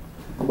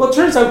 Well, it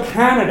turns out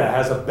Canada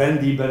has a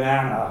bendy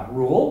banana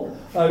rule.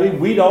 I mean,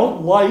 we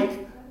don't like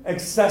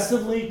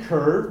excessively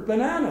curved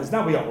bananas.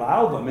 Now, we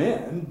allow them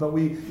in, but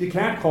you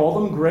can't call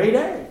them grade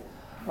A.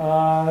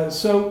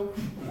 So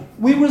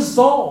we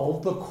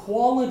resolved the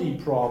quality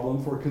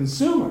problem for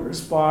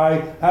consumers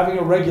by having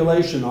a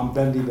regulation on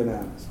bendy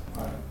bananas.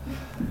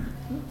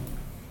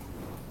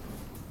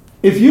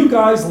 If you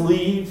guys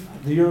leave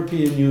the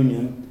European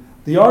Union,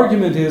 the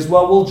argument is,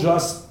 well, we'll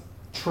just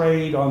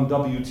trade on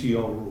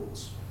WTO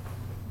rules.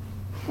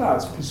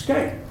 That's a piece of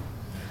cake.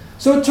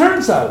 So it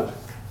turns out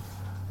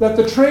that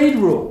the trade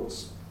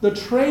rules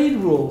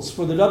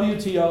for the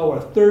WTO are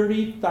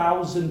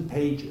 30,000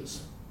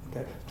 pages.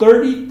 Okay?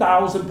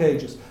 30,000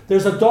 pages.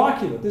 There's a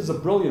document, this is a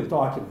brilliant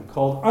document,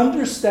 called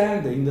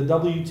Understanding the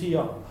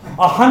WTO.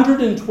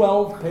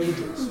 112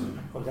 pages.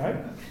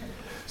 Okay?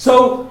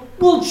 So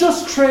we'll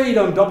just trade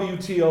on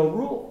WTO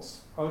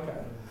rules. Okay.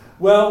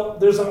 Well,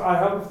 I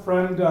have a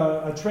friend,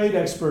 a trade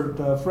expert,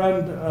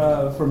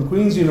 friend from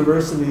Queen's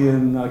University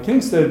in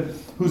Kingston,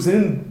 who's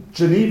in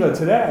Geneva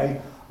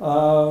today,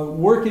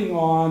 working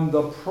on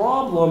the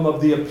problem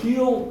of the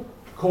appeal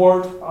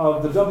court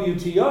of the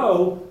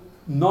WTO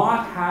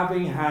not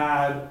having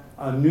had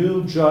a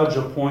new judge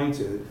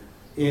appointed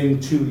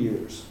in 2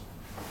 years.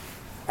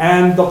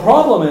 And the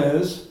problem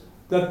is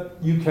that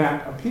you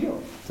can't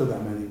appeal to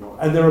them anymore.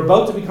 And they're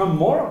about to become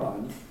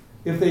moribund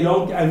if they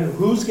don't. And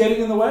who's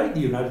getting in the way? The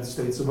United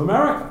States of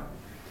America.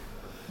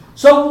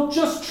 So we'll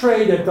just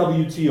trade at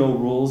WTO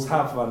rules,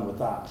 have fun with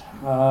that.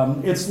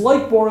 It's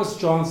like Boris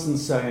Johnson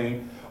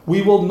saying,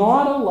 we will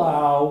not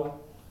allow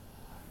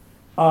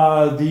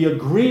the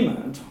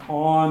agreement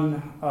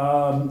on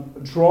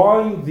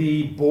drawing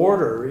the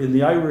border in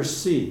the Irish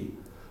Sea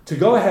to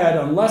go ahead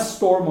unless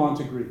Stormont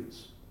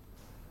agrees.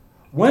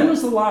 When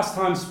was the last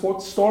time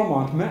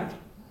Stormont met?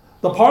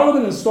 The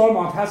Parliament in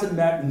Stormont hasn't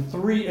met in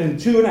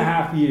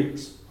 2.5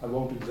 years. I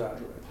won't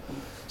exaggerate.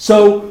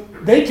 So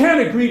they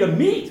can't agree to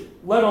meet,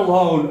 let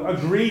alone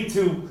agree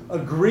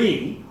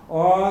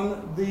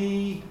on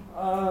the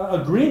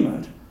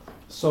agreement,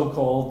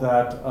 so-called,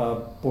 that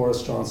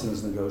Boris Johnson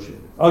has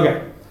negotiated.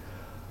 Okay,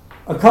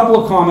 a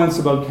couple of comments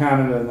about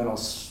Canada and then I'll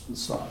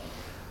stop.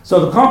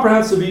 So the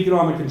Comprehensive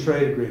Economic and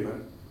Trade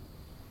Agreement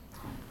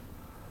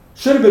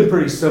should have been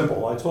pretty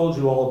simple. I told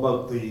you all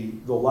about the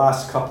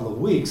last couple of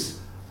weeks.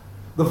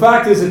 The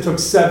fact is it took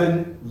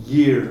 7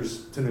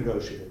 years to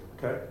negotiate.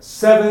 Okay?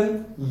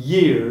 7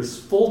 years,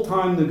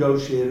 full-time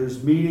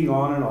negotiators meeting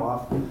on and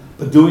off,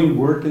 but doing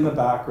work in the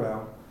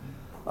background.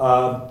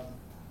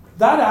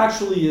 That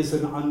actually is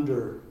an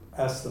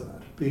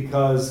underestimate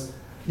because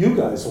you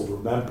guys will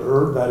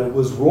remember that it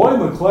was Roy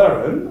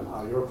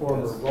McLaren, your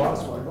former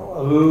boss,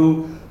 Michael,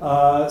 who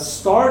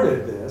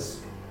started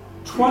this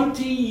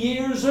 20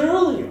 years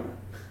earlier.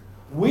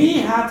 We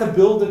had to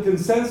build a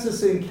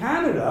consensus in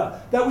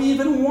Canada that we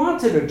even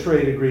wanted a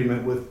trade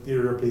agreement with the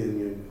European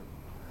Union.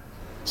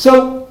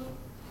 So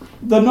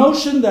the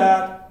notion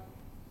that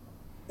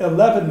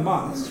 11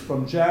 months,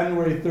 from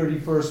January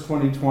 31st,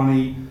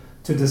 2020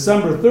 to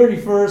December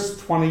 31st,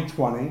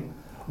 2020,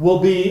 will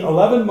be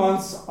 11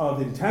 months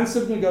of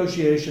intensive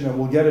negotiation, and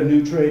we'll get a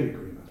new trade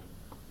agreement.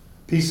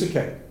 Piece of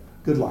cake.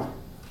 Good luck.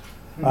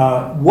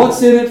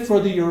 What's in it for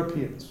the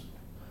Europeans?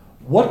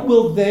 What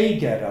will they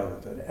get out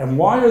of it? And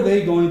why are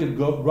they going to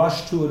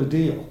rush to a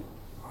deal?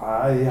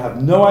 I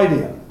have no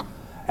idea.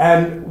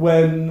 And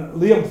when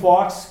Liam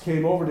Fox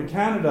came over to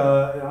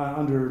Canada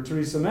under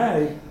Theresa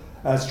May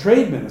as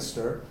trade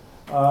minister,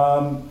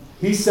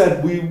 he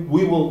said we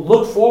will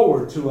look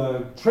forward to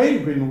a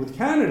trade agreement with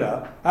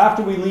Canada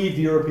after we leave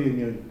the European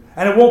Union.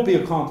 And it won't be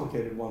a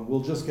complicated one.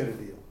 We'll just get a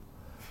deal.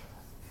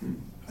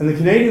 And the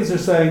Canadians are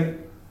saying,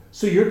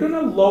 so you're going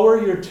to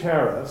lower your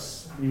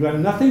tariffs, you've got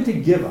nothing to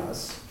give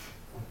us,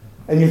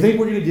 and you think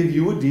we're going to give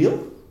you a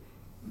deal?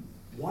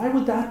 Why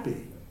would that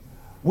be?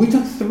 We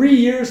took 3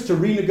 years to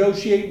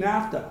renegotiate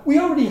NAFTA. We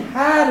already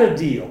had a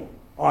deal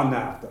on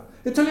NAFTA.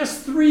 It took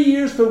us 3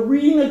 years to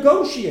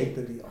renegotiate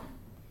the deal.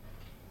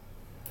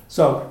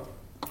 So,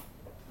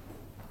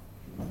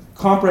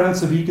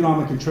 comprehensive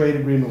economic and trade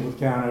agreement with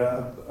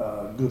Canada,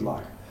 good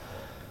luck.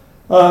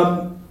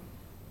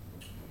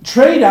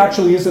 Trade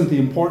actually isn't the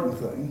important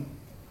thing,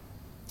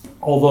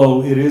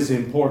 although it is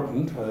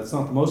important. It's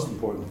not the most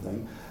important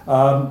thing.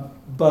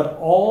 But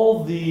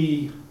all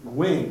the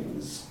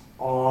wings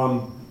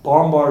on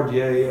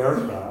Bombardier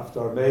aircraft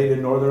are made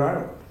in Northern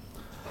Ireland.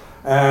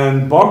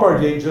 And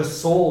Bombardier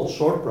just sold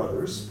Short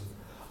Brothers,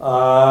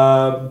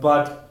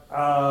 but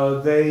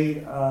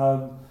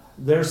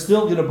they're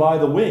still going to buy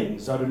the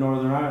wings out of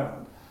Northern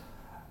Ireland.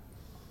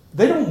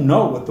 They don't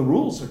know what the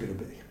rules are going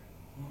to be.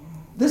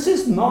 This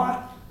is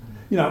not,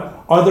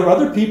 are there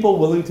other people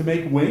willing to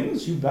make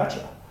wings? You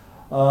betcha.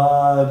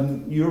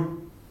 You're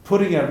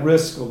putting at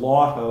risk a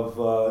lot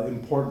of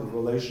important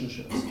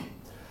relationships.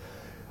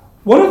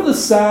 One of the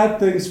sad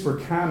things for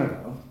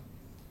Canada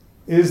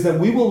is that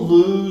we will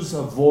lose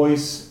a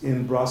voice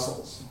in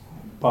Brussels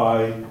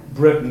by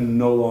Britain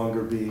no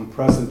longer being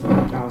present in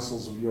the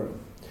councils of Europe.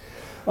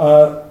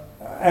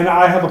 And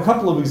I have a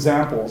couple of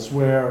examples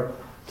where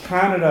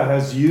Canada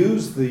has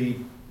used the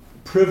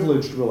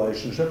privileged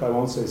relationship, I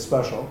won't say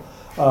special,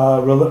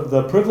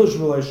 the privileged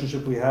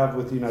relationship we have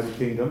with the United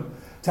Kingdom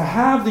to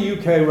have the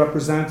UK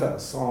represent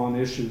us on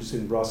issues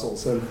in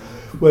Brussels. And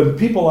when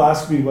people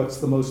ask me what's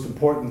the most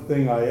important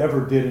thing I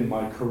ever did in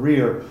my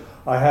career,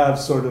 I have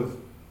sort of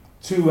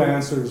two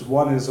answers.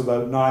 One is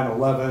about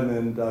 9/11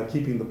 and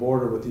keeping the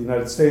border with the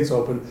United States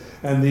open,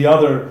 and the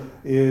other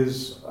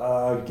is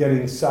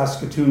getting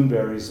Saskatoon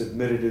berries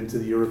admitted into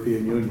the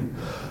European Union.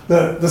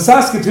 The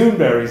Saskatoon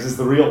berries is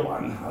the real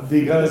one,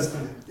 because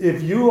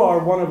if you are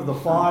one of the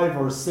 5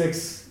 or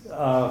 6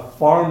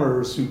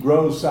 farmers who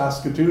grow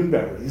Saskatoon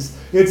berries,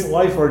 it's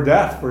life or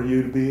death for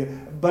you to be.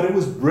 But it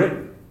was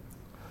Britain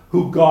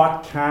who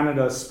got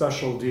Canada's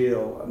special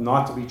deal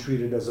not to be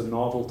treated as a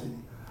novelty,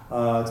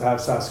 to have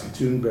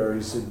Saskatoon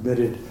berries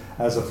admitted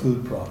as a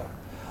food product.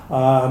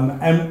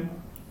 And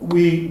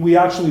we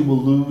actually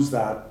will lose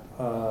that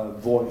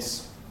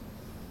voice.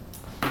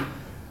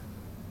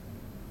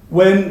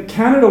 When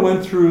Canada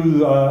went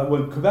through,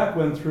 when Quebec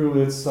went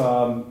through its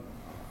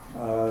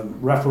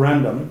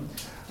referendum,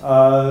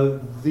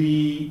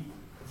 the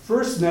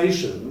First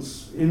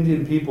Nations,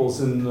 Indian peoples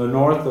in the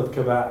north of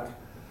Quebec,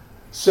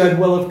 said,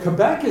 well, if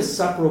Quebec is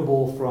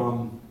separable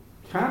from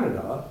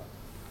Canada,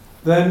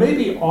 then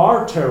maybe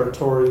our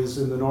territories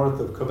in the north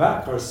of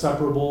Quebec are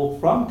separable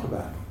from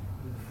Quebec.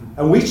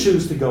 And we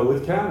choose to go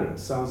with Canada.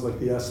 Sounds like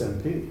the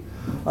SNP.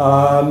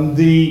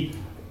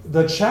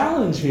 The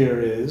challenge here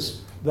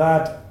is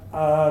that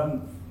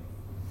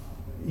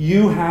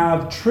you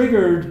have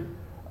triggered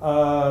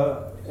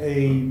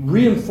a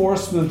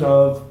reinforcement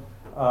of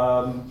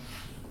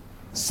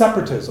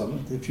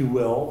separatism, if you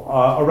will,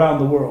 around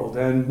the world.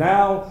 And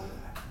now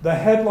the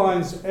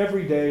headlines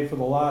every day for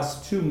the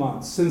last 2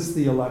 months since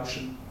the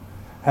election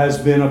has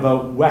been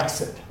about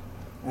Wexit,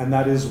 and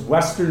that is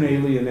Western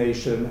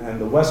alienation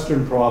and the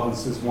Western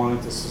provinces wanting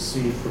to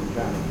secede from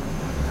Canada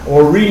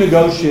or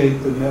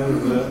renegotiate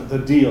the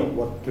deal,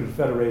 what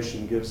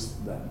Confederation gives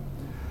them.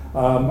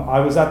 I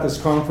was at this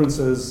conference,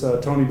 as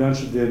Tony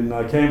mentioned, in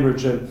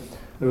Cambridge, and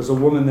there was a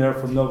woman there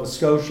from Nova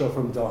Scotia,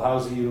 from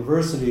Dalhousie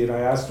University, and I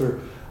asked her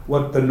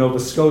what the Nova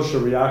Scotia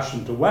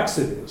reaction to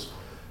Wexit is.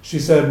 She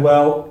said,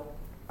 well,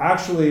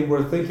 actually,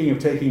 we're thinking of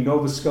taking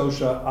Nova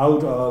Scotia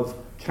out of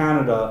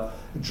Canada,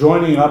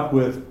 joining up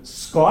with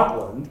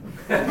Scotland,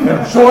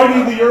 and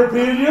joining the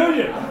European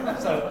Union.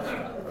 So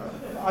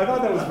I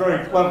thought that was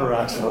very clever,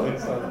 actually.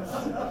 So,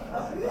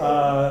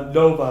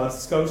 Nova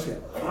Scotia.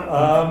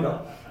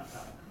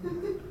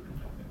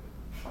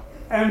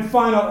 And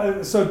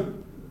final, so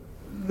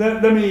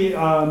let me,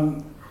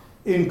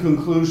 in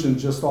conclusion,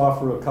 just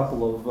offer a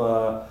couple of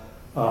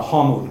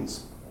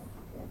homilies.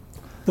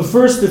 The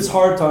first, it's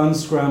hard to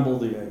unscramble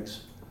the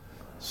eggs.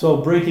 So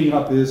breaking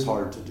up is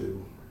hard to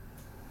do.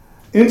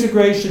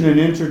 Integration and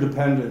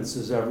interdependence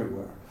is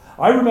everywhere.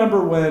 I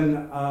remember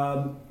when,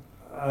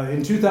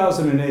 in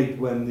 2008,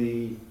 when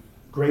the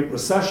Great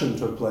Recession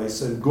took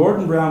place, and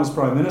Gordon Brown was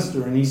Prime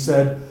Minister, and he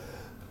said,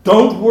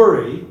 don't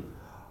worry,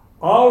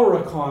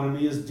 our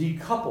economy is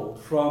decoupled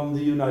from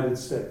the United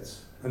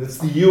States, and it's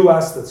the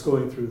US that's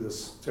going through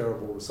this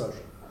terrible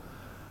recession.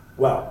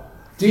 Well,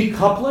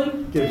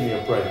 decoupling? Give me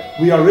a break.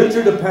 We are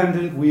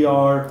interdependent, we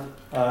are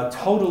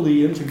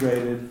totally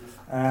integrated,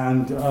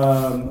 and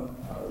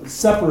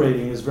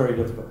separating is very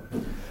difficult.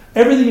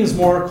 Everything is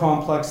more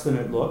complex than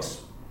it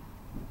looks.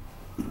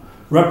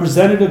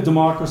 Representative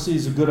democracy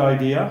is a good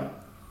idea.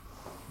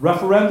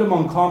 Referendum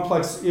on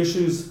complex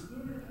issues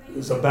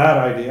is a bad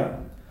idea.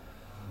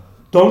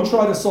 Don't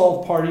try to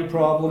solve party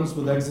problems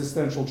with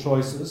existential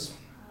choices.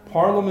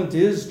 Parliament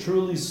is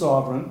truly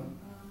sovereign.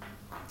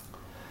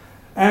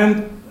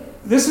 And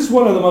this is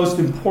one of the most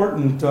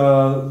important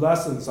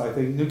lessons, I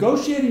think.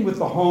 Negotiating with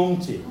the home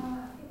team,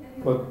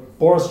 what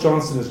Boris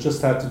Johnson has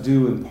just had to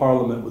do in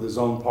Parliament with his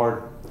own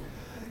party,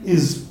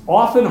 is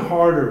often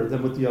harder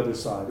than with the other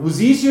side. It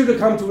was easier to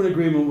come to an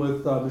agreement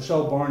with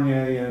Michel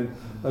Barnier and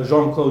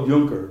Jean-Claude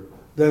Juncker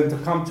than to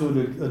come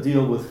to a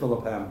deal with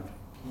Philip Hammond.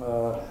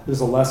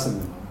 There's a lesson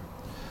in that.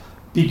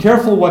 Be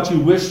careful what you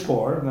wish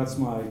for, and that's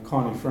my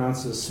Connie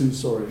Francis Sue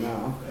story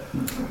now.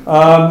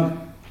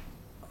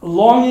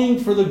 Longing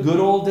for the good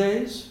old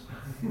days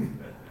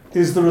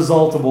is the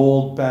result of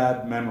old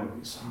bad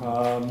memories.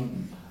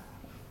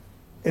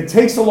 It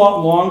takes a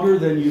lot longer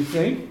than you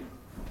think.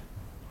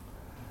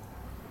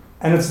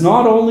 And it's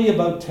not only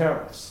about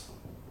tariffs.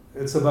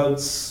 It's about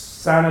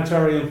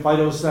sanitary and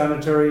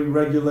phytosanitary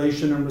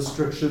regulation and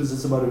restrictions.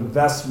 It's about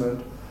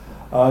investment.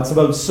 It's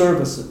about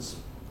services.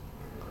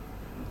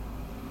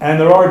 And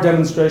there are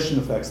demonstration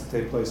effects that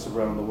take place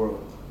around the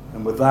world.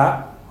 And with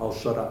that, I'll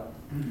shut up.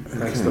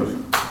 Thanks, Tony.